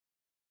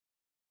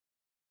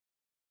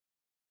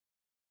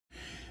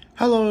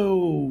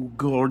Hello,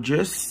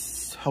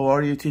 gorgeous. How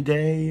are you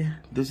today?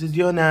 This is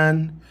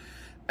Yonan,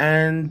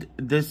 and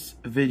this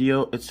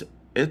video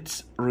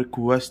it's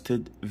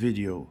requested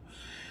video.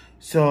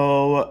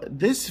 So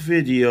this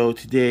video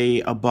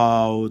today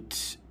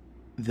about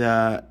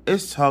the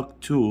S Hook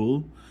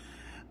tool.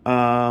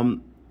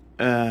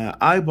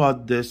 I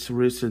bought this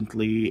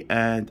recently,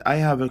 and I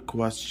have a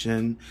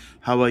question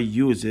how I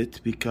use it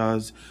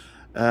because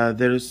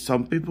there is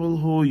some people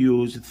who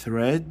use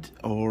thread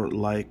or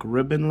like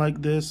ribbon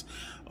like this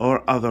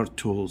or other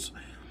tools.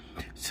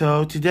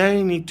 So today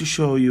I need to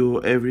show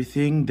you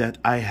everything that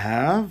I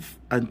have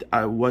and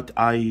what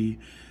I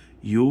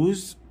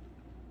use.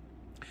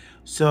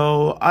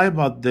 So I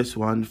bought this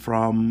one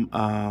from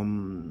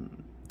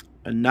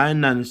a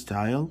 9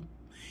 style,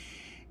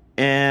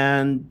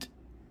 and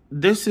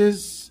this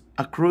is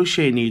a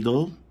crochet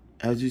needle.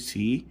 As you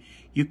see,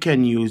 you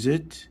can use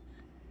it,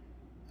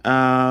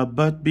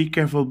 but be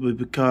careful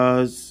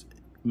because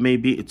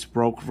maybe it's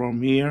broke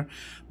from here.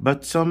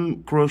 But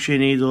some crochet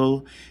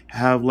needle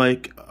have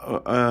like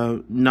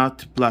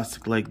not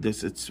plastic like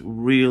this, it's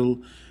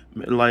real,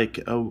 like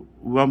a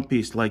one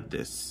piece like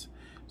this,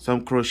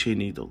 some crochet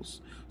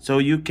needles, so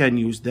you can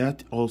use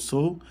that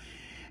also.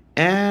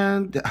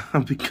 And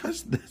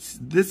because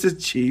this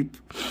is cheap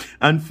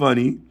and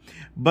funny,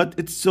 but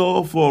it's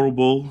so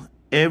affordable,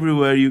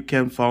 everywhere you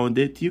can find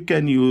it. You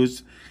can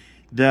use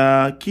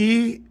the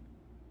key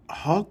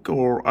hook,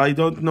 or I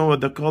don't know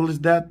what the call is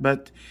that,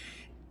 but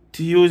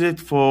to use it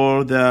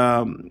for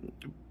the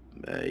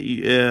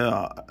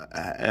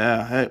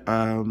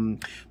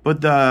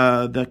put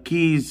the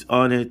keys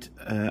on it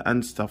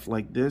and stuff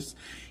like this.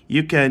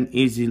 You can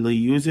easily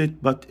use it,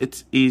 but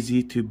it's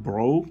easy to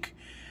broke.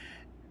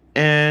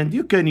 And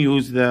you can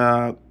use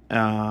the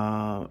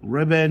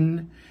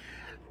ribbon.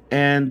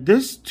 And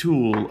this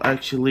tool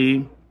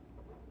actually,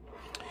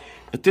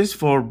 it is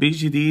for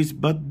BJDs,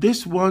 but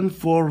this one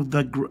for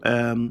the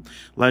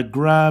like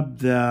grab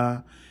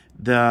the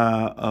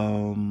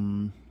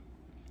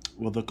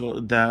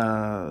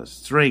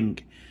string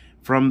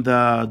from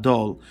the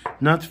doll,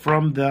 not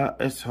from the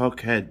S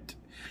hook head.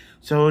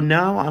 So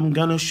now I'm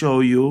gonna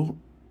show you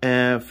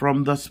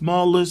from the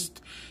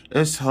smallest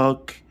S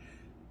hook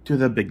to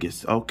the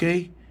biggest,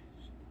 okay?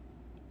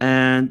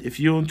 And if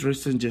you're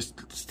interested, just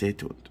stay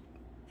tuned.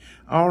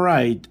 All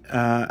right,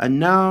 and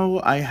now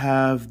I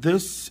have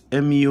this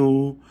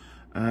MU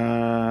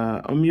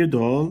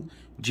doll,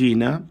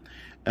 Gina,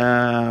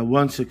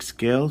 1/6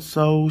 scale.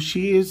 So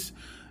she is,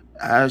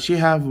 she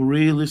have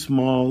really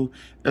small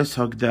S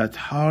hook that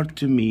hard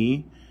to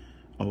me.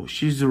 Oh,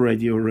 she's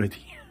ready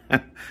already.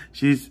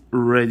 She's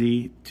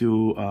ready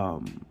to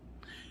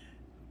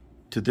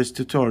this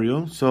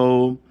tutorial.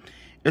 So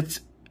it's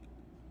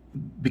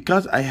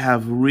because I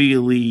have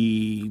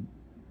really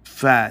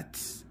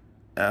fat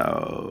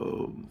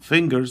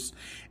fingers,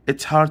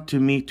 it's hard to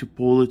me to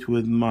pull it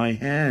with my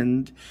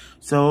hand.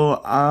 So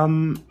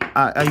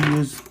I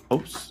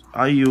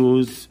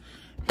use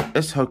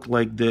S hook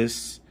like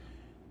this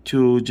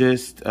to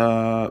just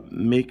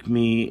make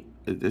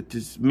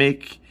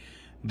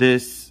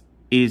this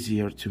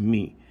easier to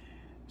me.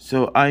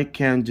 So I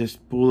can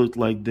just pull it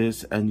like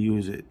this and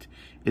use it.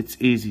 It's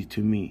easy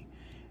to me.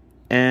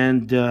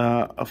 And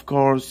of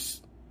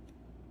course,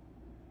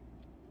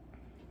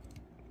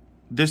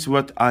 this is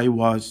what I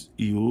was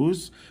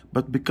use,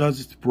 but because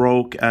it's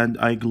broke and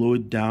I glue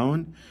it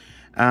down,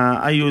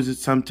 I use it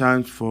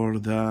sometimes for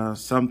the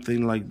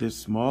something like this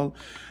small.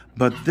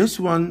 But this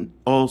one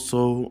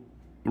also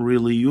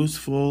really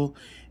useful,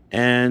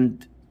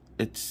 and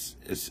it's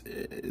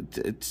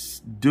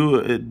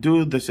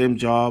do the same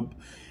job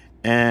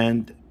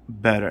and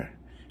better,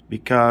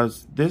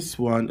 because this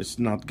one is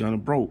not gonna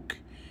broke.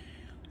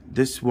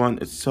 This one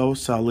is so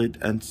solid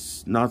and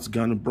it's not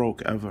gonna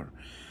broke ever.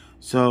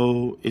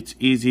 So it's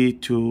easy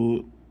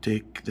to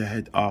take the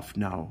head off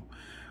now.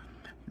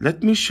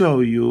 Let me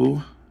show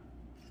you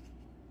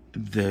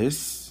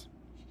this.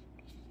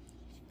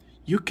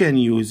 You can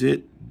use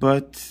it,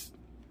 but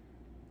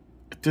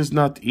it is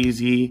not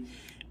easy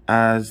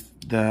as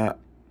the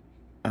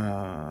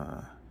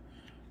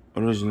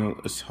original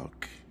S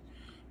hook,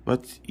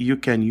 but you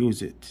can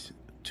use it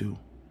too.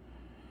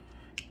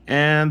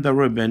 And the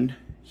ribbon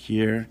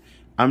here,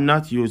 I'm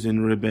not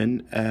using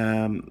ribbon.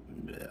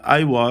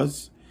 I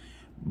was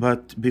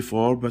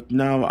before, but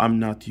now I'm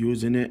not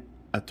using it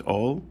at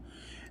all.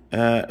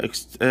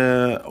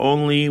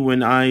 Only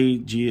when I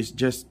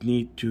just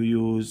need to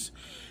use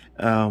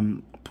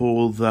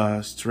pull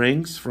the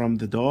strings from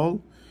the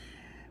doll.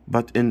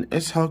 But in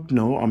S hook,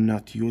 no, I'm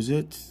not use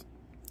it.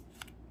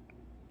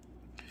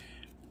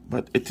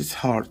 But it is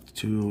hard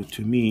to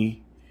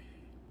me.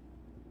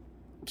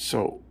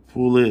 So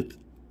pull it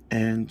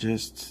and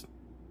just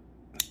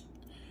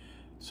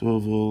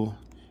swivel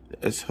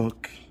the S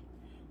hook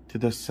to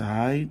the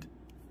side,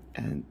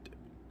 and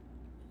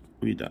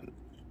we done.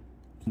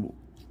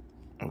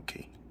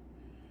 Okay,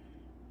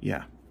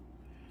 yeah,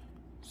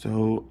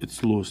 so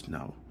it's loose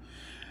now.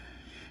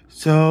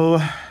 So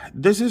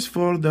this is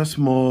for the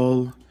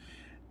small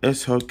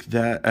S hook, for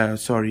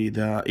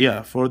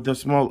the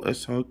small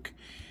S hook,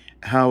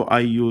 how I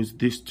use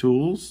these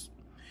tools.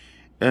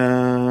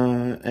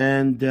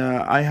 And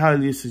I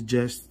highly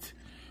suggest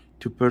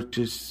to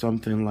purchase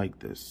something like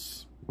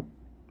this.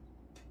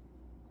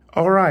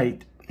 All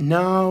right,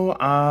 now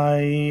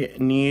I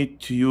need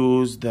to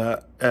use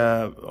the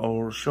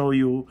or show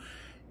you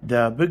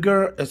the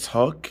bigger S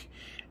hook.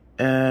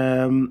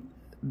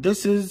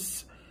 This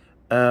is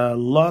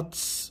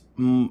Lot's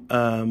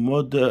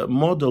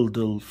model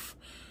Delph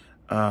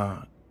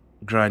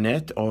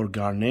granite or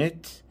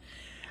garnet.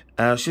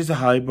 She's a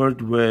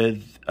hybrid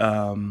with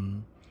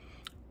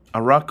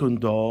a raccoon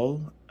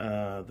doll,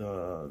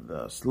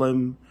 the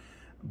slim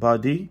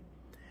body,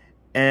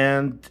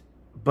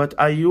 but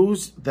I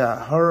use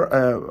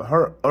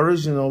her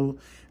original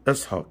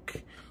S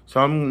hook. So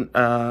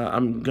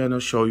I'm gonna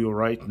show you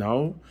right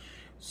now.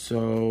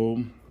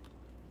 So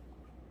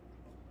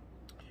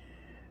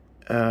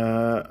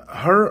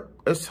her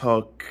S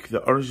hook,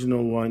 the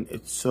original one,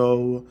 it's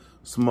so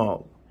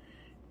small.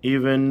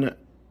 Even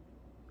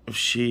if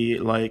she's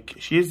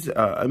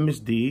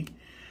MSD,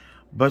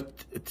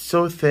 but it's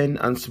so thin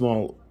and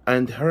small,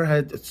 and her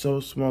head is so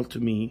small to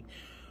me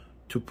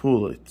to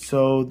pull it.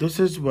 So this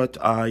is what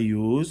I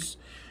use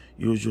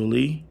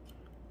usually.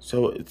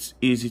 So it's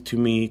easy to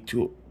me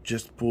to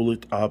just pull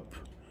it up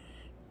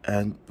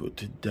and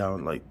put it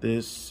down like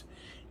this,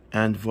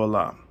 and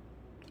voila,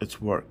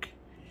 it's work.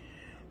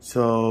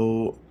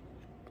 So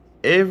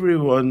every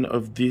one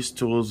of these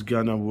tools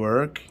gonna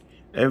work.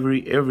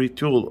 Every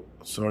tool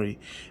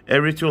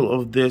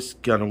of this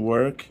gonna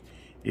work,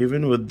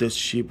 even with this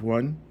cheap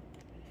one,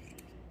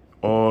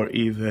 or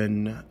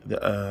even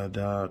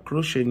the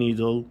crochet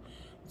needle.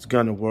 It's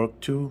gonna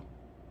work too,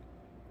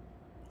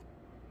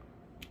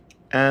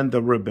 and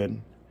the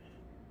ribbon.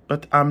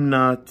 But I'm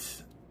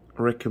not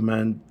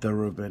recommend the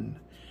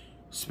ribbon,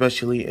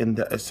 especially in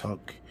the S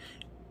hook.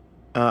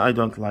 I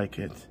don't like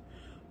it.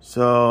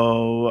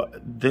 So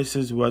this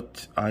is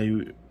what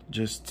I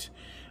just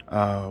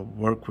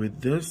work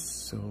with this.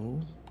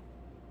 So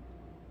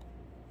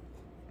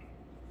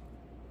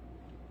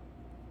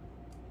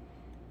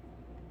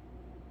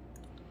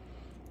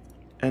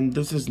and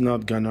this is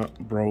not gonna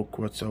broke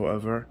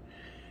whatsoever,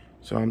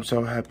 so I'm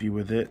so happy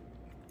with it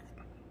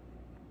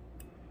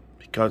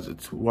because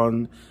it's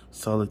one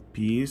solid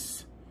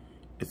piece.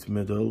 It's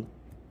middle.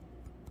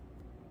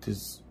 It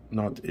is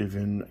not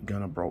even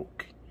gonna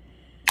broke.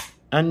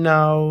 And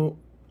now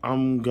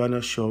I'm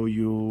gonna show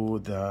you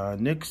the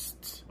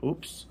next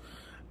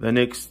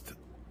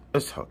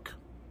S hook.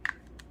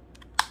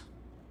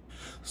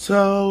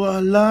 So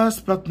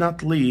last but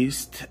not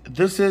least,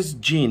 this is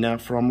Gina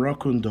from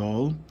Raccoon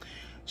Doll.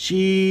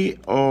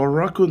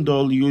 Raccoon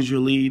Doll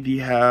usually they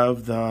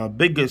have the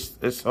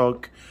biggest S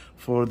hook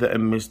for the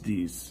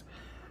MSDs.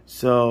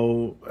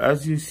 So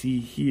as you see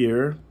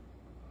here,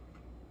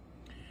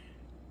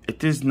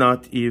 it is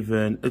not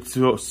even, it's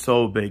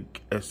so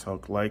big S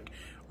hook, like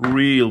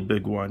real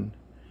big one.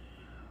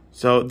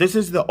 So this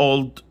is the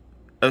old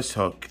S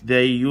hook.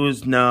 They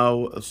use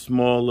now a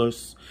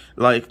smallest,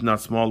 like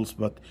not smallest,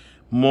 but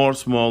more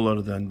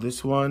smaller than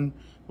this one,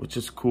 which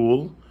is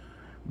cool.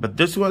 But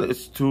this one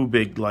is too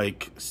big,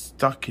 like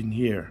stuck in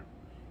here.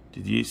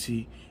 Did you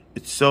see?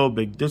 It's so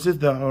big. This is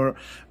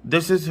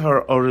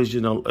her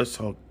original S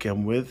hook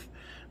came with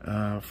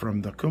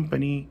from the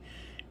company,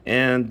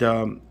 and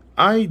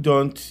I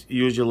don't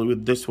usually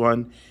with this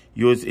one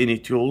use any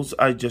tools.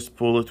 I just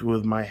pull it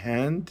with my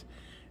hand,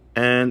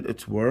 and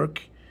it's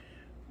work.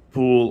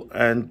 Pull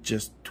and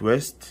just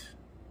twist,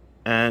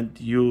 and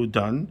you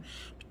done.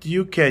 But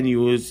you can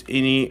use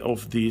any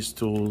of these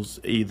tools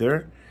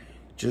either.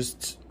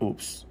 Just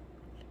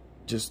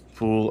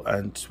pull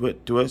and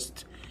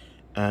twist,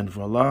 and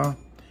voila.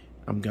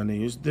 I'm gonna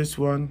use this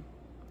one.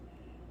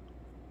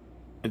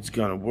 It's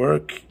gonna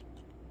work.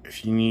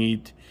 If you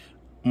need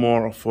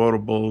more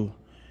affordable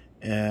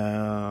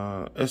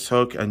S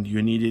hook and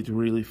you need it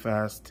really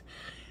fast,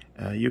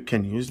 you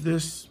can use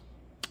this,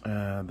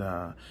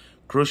 the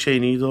crochet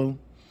needle.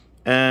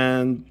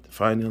 And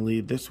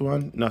finally this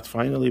one, not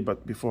finally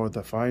but before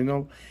the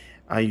final,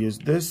 I use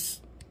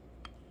this,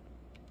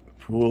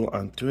 pull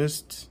and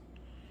twist,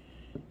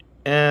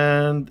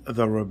 and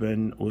the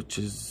ribbon, which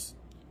is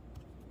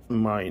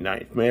my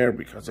nightmare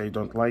because I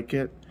don't like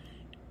it.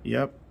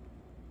 Yep,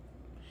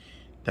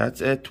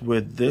 that's it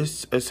with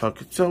this S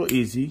hook. It's so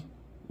easy.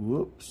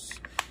 Whoops,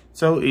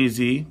 so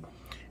easy.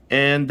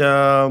 And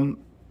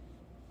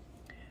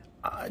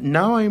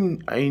now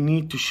I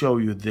need to show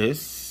you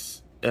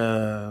this.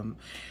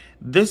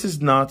 This is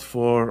not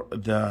for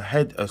the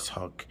head S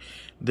hook.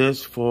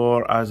 This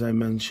for, as I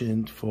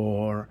mentioned,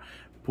 for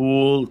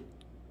pull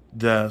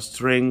the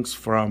strings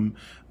from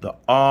the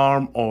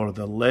arm or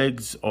the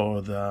legs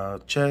or the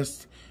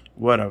chest,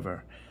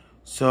 whatever.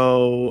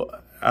 So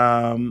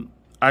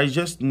I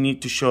just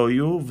need to show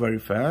you very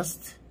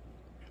fast.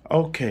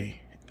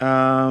 Okay,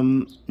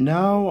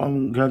 now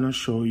I'm gonna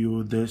show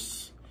you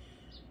this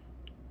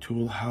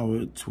tool, how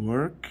it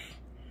works.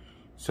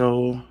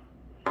 So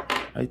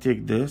I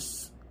take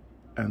this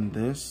and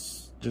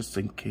this, just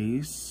in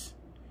case.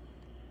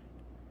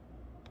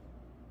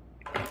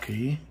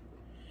 Okay,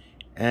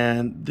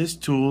 and this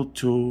tool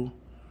to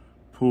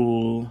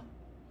pull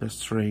the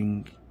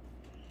string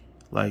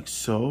like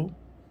so,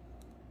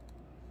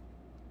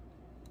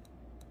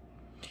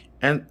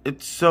 and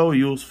it's so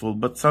useful.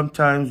 But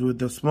sometimes with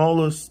the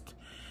smallest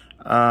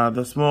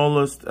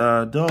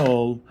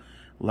doll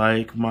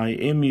like my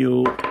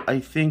emu, I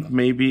think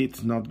maybe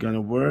it's not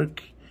gonna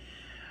work.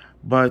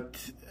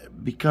 But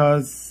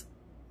because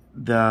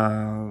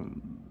the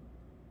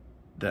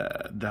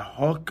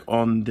hook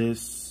on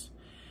this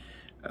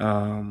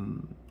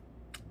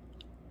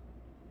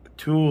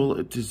tool,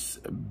 it is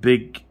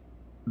big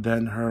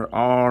than her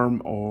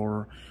arm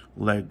or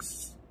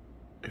legs,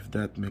 if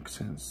that makes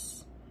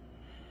sense.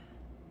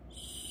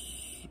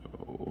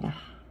 So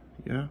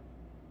yeah,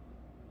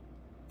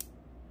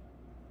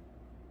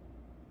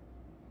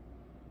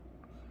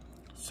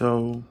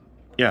 so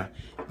yeah,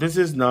 this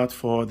is not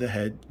for the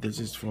head, this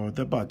is for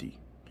the body.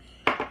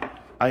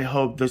 I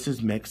hope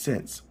this makes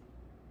sense.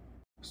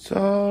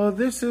 So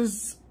this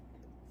is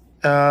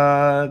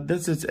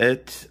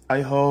it.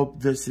 I hope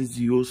this is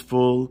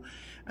useful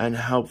and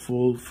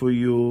helpful for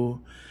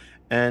you.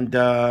 And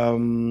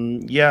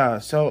yeah,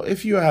 so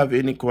if you have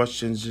any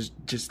questions,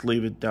 just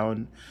leave it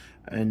down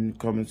in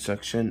comment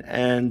section.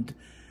 And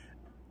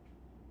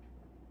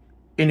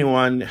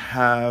anyone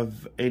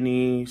have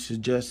any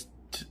suggest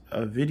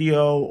a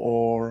video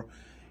or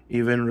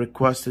even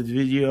requested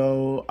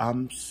video,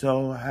 I'm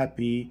so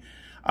happy.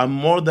 I'm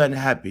more than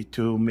happy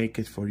to make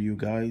it for you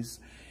guys.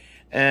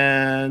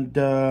 And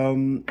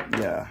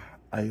yeah,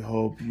 I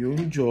hope you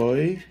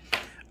enjoy.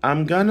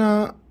 I'm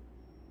gonna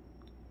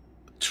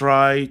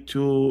try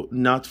to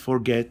not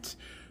forget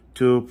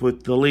to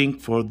put the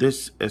link for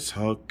this S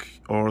hook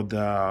or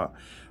the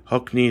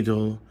hook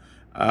needle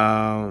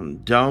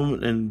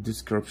down in the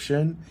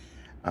description.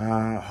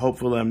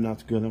 Hopefully I'm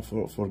not gonna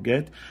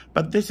forget,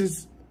 but this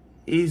is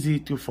easy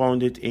to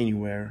find it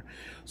anywhere.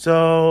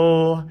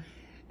 So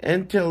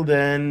until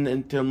then,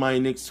 until my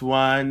next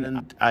one,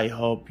 and I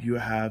hope you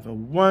have a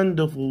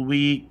wonderful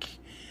week.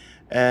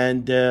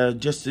 And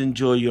just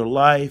enjoy your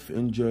life,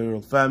 enjoy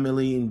your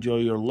family, enjoy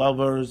your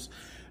lovers,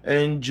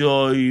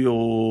 enjoy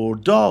your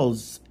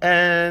dolls.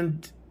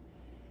 And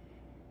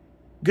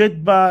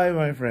goodbye,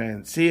 my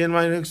friends. See you in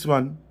my next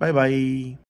one. Bye bye.